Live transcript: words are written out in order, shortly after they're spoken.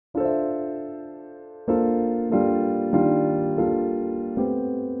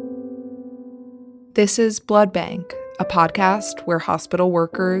This is Blood Bank, a podcast where hospital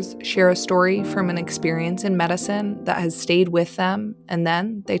workers share a story from an experience in medicine that has stayed with them, and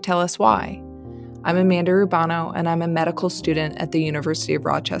then they tell us why. I'm Amanda Rubano, and I'm a medical student at the University of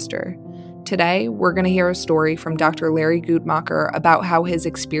Rochester. Today, we're going to hear a story from Dr. Larry Guttmacher about how his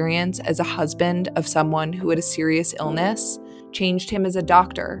experience as a husband of someone who had a serious illness changed him as a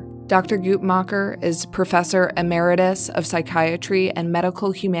doctor. Dr. Guttmacher is Professor Emeritus of Psychiatry and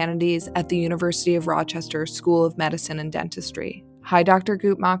Medical Humanities at the University of Rochester School of Medicine and Dentistry. Hi, Dr.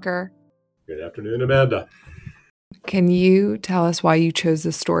 Guttmacher. Good afternoon, Amanda. Can you tell us why you chose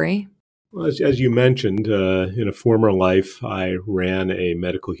this story? Well, as you mentioned, in a former life, I ran a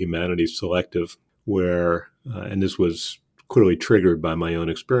medical humanities selective where, and this was clearly triggered by my own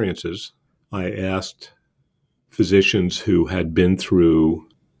experiences, I asked physicians who had been through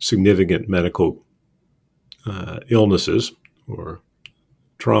significant medical illnesses or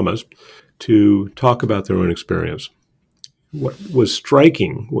traumas to talk about their own experience. What was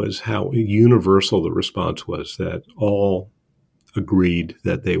striking was how universal the response was, that all agreed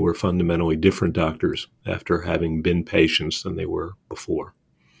that they were fundamentally different doctors after having been patients than they were before.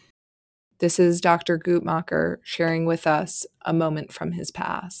 This is Dr. Guttmacher sharing with us a moment from his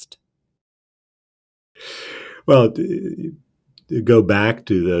past. Well, to go back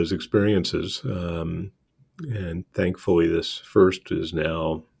to those experiences, and thankfully this first is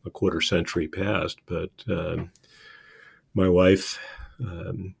now a quarter century past, but my wife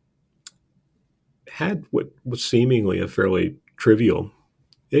had what was seemingly a fairly trivial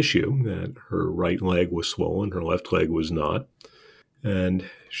issue, that her right leg was swollen, her left leg was not. And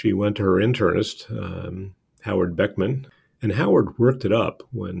she went to her internist, Howard Beckman, and Howard worked it up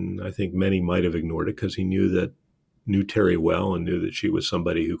when I think many might have ignored it because he knew Terry well and knew that she was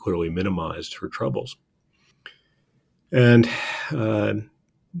somebody who clearly minimized her troubles. And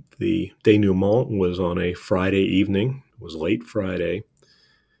the denouement was on a Friday evening. It was late Friday,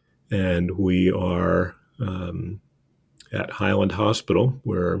 and we are at Highland Hospital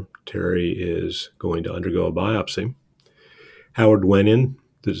where Terry is going to undergo a biopsy. Howard went in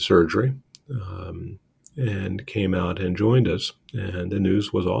to the surgery and came out and joined us. And the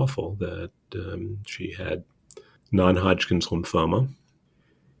news was awful that she had non-Hodgkin's lymphoma.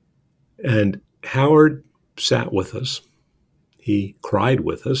 And Howard sat with us. He cried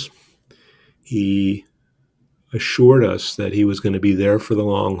with us. He assured us that he was going to be there for the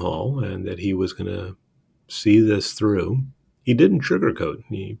long haul and that he was going to see this through. He didn't sugarcoat.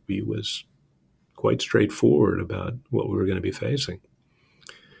 He was quite straightforward about what we were going to be facing.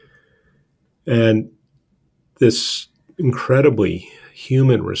 And this incredibly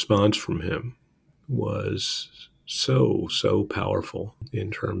human response from him was so powerful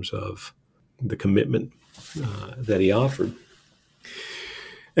in terms of the commitment that he offered.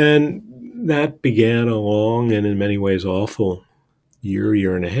 And that began a long and in many ways awful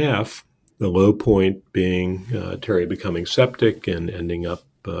year and a half, the low point being Terry becoming septic and ending up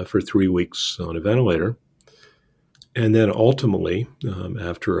for 3 weeks on a ventilator. And then ultimately,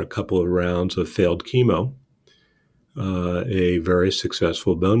 after a couple of rounds of failed chemo, a very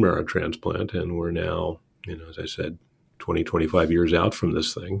successful bone marrow transplant. And we're now, as I said, 20, 25 years out from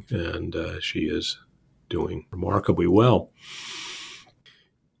this thing, and she is doing remarkably well.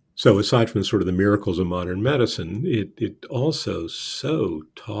 So aside from sort of the miracles of modern medicine, it also so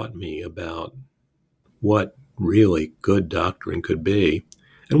taught me about what really good doctoring could be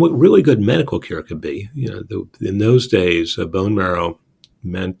and what really good medical care could be. In those days, a bone marrow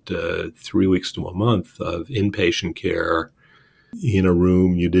meant 3 weeks to a month of inpatient care in a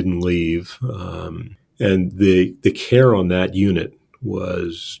room you didn't leave. And the care on that unit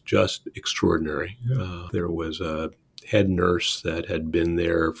was just extraordinary. There was a head nurse that had been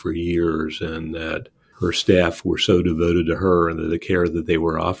there for years, and that her staff were so devoted to her and the care that they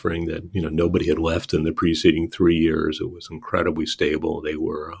were offering that, nobody had left in the preceding 3 years. It was incredibly stable. They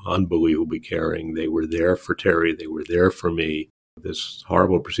were unbelievably caring. They were there for Terry. They were there for me. This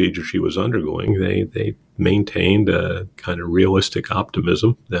horrible procedure she was undergoing, they maintained a kind of realistic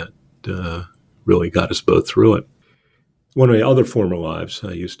optimism that really got us both through it. One of my other former lives,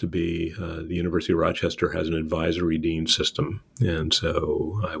 I used to be, the University of Rochester has an advisory dean system, and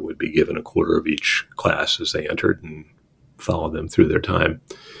so I would be given a quarter of each class as they entered and follow them through their time.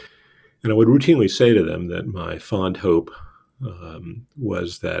 And I would routinely say to them that my fond hope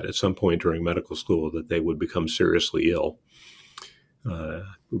was that at some point during medical school that they would become seriously ill. It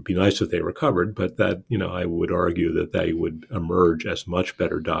would be nice if they recovered, but that, I would argue that they would emerge as much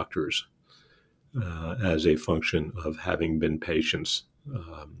better doctors as a function of having been patients.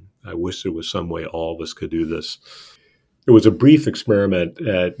 I wish there was some way all of us could do this. There was a brief experiment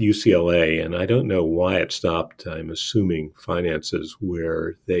at UCLA, and I don't know why it stopped. I'm assuming finances,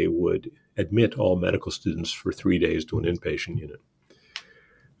 where they would admit all medical students for 3 days to an inpatient unit,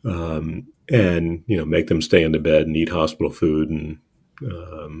 and make them stay in the bed and eat hospital food and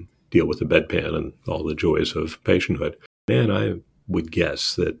deal with the bedpan and all the joys of patienthood. And I would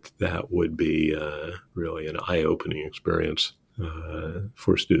guess that that would be really an eye-opening experience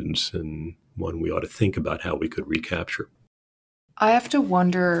for students, and one we ought to think about how we could recapture. I have to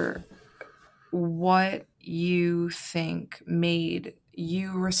wonder what you think made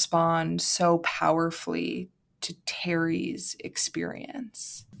you respond so powerfully to Terry's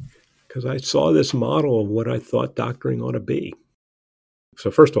experience. Because I saw this model of what I thought doctoring ought to be.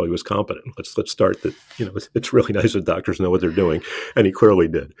 So first of all, he was competent. Let's start that. It's really nice that doctors know what they're doing, and he clearly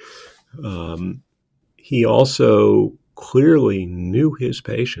did. He also clearly knew his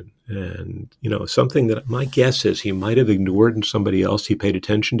patient, and something that my guess is he might have ignored in somebody else he paid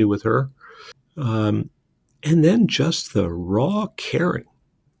attention to with her. And then just the raw caring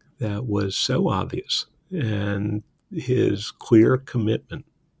that was so obvious, and his clear commitment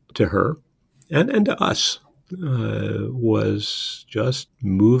to her and to us was just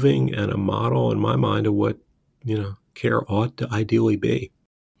moving, and a model in my mind of what care ought to ideally be.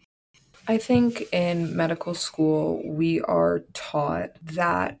 I think in medical school we are taught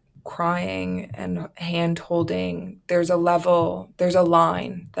that crying and hand holding, there's a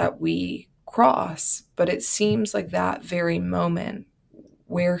line that we cross, but it seems like that very moment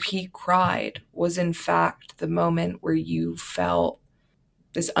where he cried was in fact the moment where you felt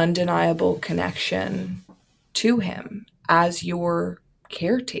this undeniable connection to him as your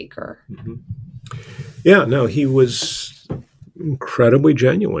caretaker. Mm-hmm. Yeah, no, he was incredibly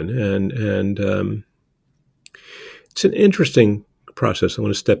genuine, and it's an interesting process. I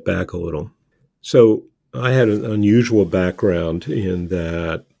want to step back a little. So I had an unusual background in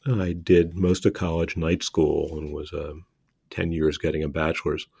that I did most of college night school and was 10 years getting a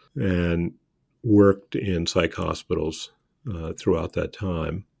bachelor's, and worked in psych hospitals throughout that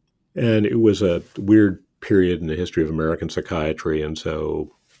time. And it was a weird period in the history of American psychiatry. And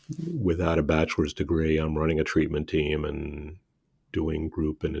so without a bachelor's degree, I'm running a treatment team and doing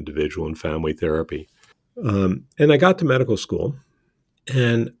group and individual and family therapy. And I got to medical school,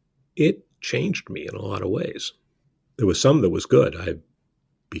 and it changed me in a lot of ways. There was some that was good. I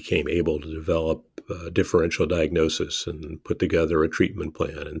became able to develop a differential diagnosis and put together a treatment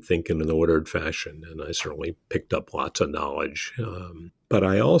plan and think in an ordered fashion. And I certainly picked up lots of knowledge. But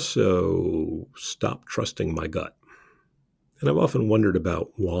I also stopped trusting my gut. And I've often wondered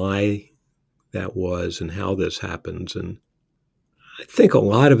about why that was and how this happens. And I think a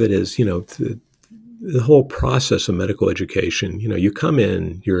lot of it is, the whole process of medical education. You come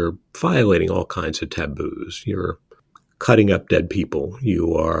in, you're violating all kinds of taboos. You're cutting up dead people.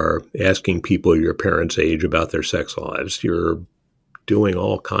 You are asking people your parents' age about their sex lives. You're doing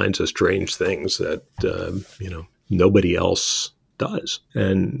all kinds of strange things that, nobody else does.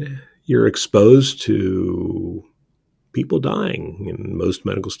 And you're exposed to people dying. And most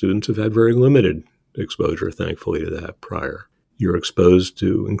medical students have had very limited exposure, thankfully, to that prior. You're exposed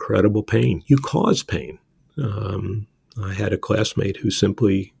to incredible pain. You cause pain. I had a classmate who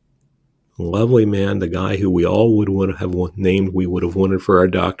simply, lovely man, the guy who we all would have named, we would have wanted for our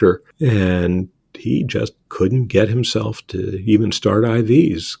doctor, and he just couldn't get himself to even start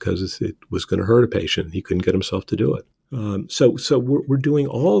IVs because it was going to hurt a patient. He couldn't get himself to do it. So we're doing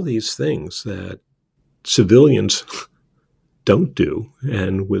all these things that civilians don't do,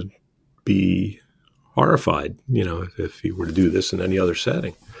 and would be horrified, if you were to do this in any other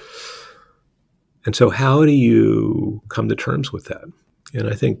setting. And so how do you come to terms with that? And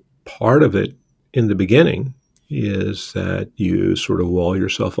I think part of it in the beginning is that you sort of wall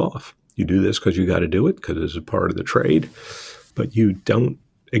yourself off. You do this because you got to do it, because it's a part of the trade, but you don't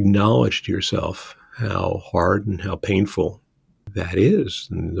acknowledge to yourself how hard and how painful that is,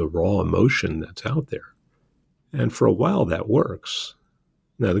 and the raw emotion that's out there. And for a while that works.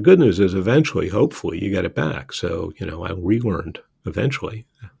 Now, the good news is eventually, hopefully, you get it back. So, I relearned eventually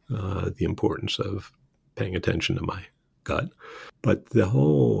the importance of paying attention to my gut. But the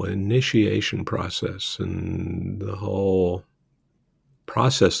whole initiation process and the whole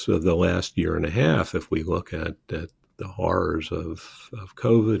process of the last year and a half, if we look at the horrors of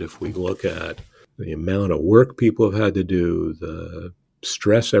COVID, if we look at the amount of work people have had to do, the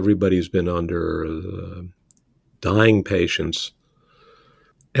stress everybody's been under, the dying patients,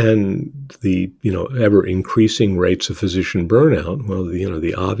 and the ever increasing rates of physician burnout, well,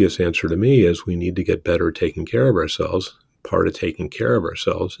 the obvious answer to me is we need to get better at taking care of ourselves. Part of taking care of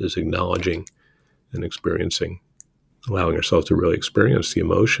ourselves is acknowledging and experiencing allowing ourselves to really experience the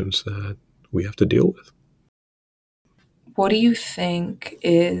emotions that we have to deal with. What do you think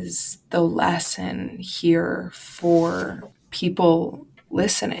is the lesson here for people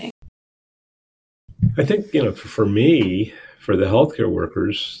listening? I think, for me, for the healthcare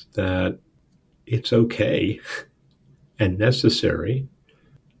workers, that it's okay and necessary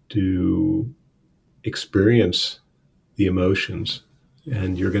to experience the emotions.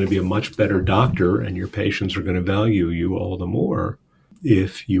 And you're going to be a much better doctor, and your patients are going to value you all the more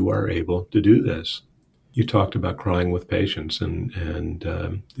if you are able to do this. You talked about crying with patients,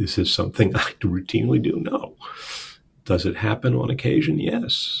 and this is something I routinely do. No. Does it happen on occasion?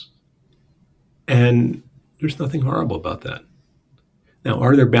 Yes. And there's nothing horrible about that. Now,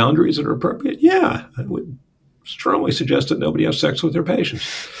 are there boundaries that are appropriate? Yeah. I would strongly suggest that nobody have sex with their patients.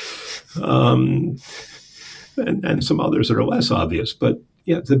 And some others that are less obvious. But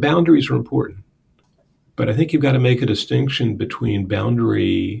yeah, the boundaries are important. But I think you've got to make a distinction between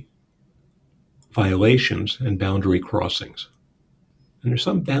boundary violations and boundary crossings. And there's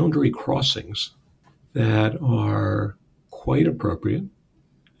some boundary crossings that are quite appropriate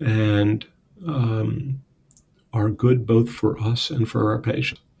and are good both for us and for our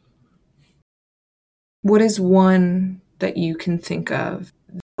patients. What is one that you can think of,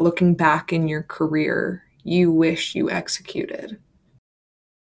 looking back in your career, you wish you executed?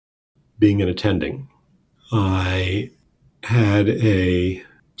 Being an attending, I had a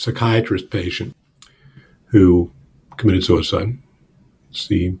psychiatrist patient who committed suicide. It's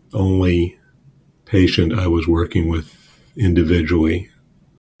the only patient I was working with individually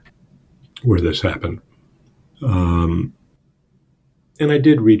where this happened. And I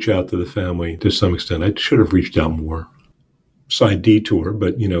did reach out to the family to some extent. I should have reached out more. Side detour,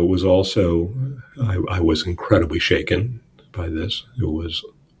 but, it was also, I was incredibly shaken by this. It was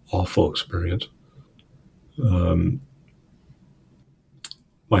an awful experience. My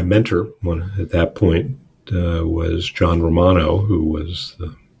mentor at that point was John Romano, who was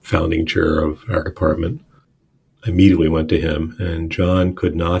the founding chair of our department. I immediately went to him, and John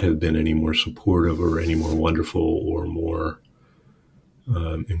could not have been any more supportive or any more wonderful or more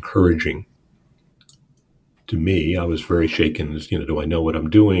encouraging to me. I was very shaken as, do I know what I'm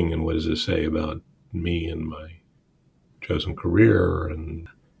doing, and what does this say about me and my chosen career, and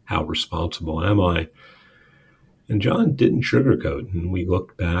how responsible am I? And John didn't sugarcoat, and we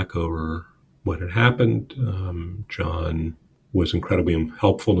looked back over what had happened. John was incredibly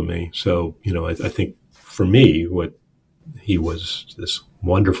helpful to me. So, I think for me, he was this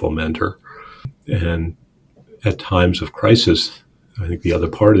wonderful mentor. And at times of crisis, I think the other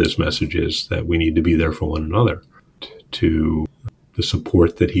part of this message is that we need to be there for one another. The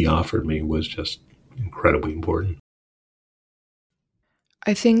support that he offered me was just incredibly important.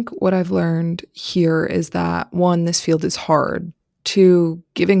 I think what I've learned here is that, one, this field is hard. Two,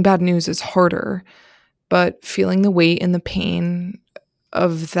 giving bad news is harder. But feeling the weight and the pain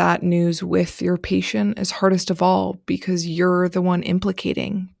of that news with your patient is hardest of all, because you're the one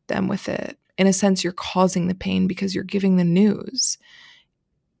implicating them with it. In a sense, you're causing the pain because you're giving the news.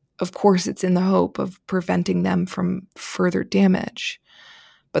 Of course, it's in the hope of preventing them from further damage.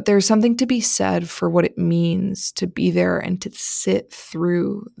 But there's something to be said for what it means to be there and to sit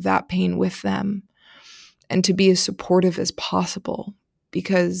through that pain with them and to be as supportive as possible.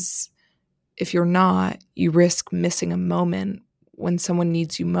 Because if you're not, you risk missing a moment when someone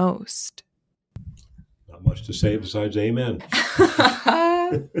needs you most. Not much to say besides amen.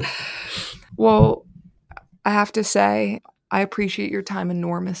 Well, I have to say, I appreciate your time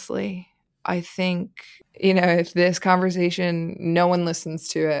enormously. I think, if this conversation, no one listens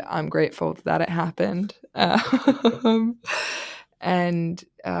to it, I'm grateful that it happened. And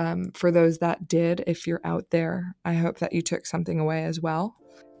for those that did, if you're out there, I hope that you took something away as well.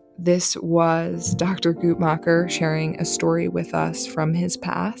 This was Dr. Guttmacher sharing a story with us from his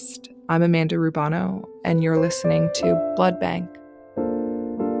past. I'm Amanda Rubano, and you're listening to Blood Bank.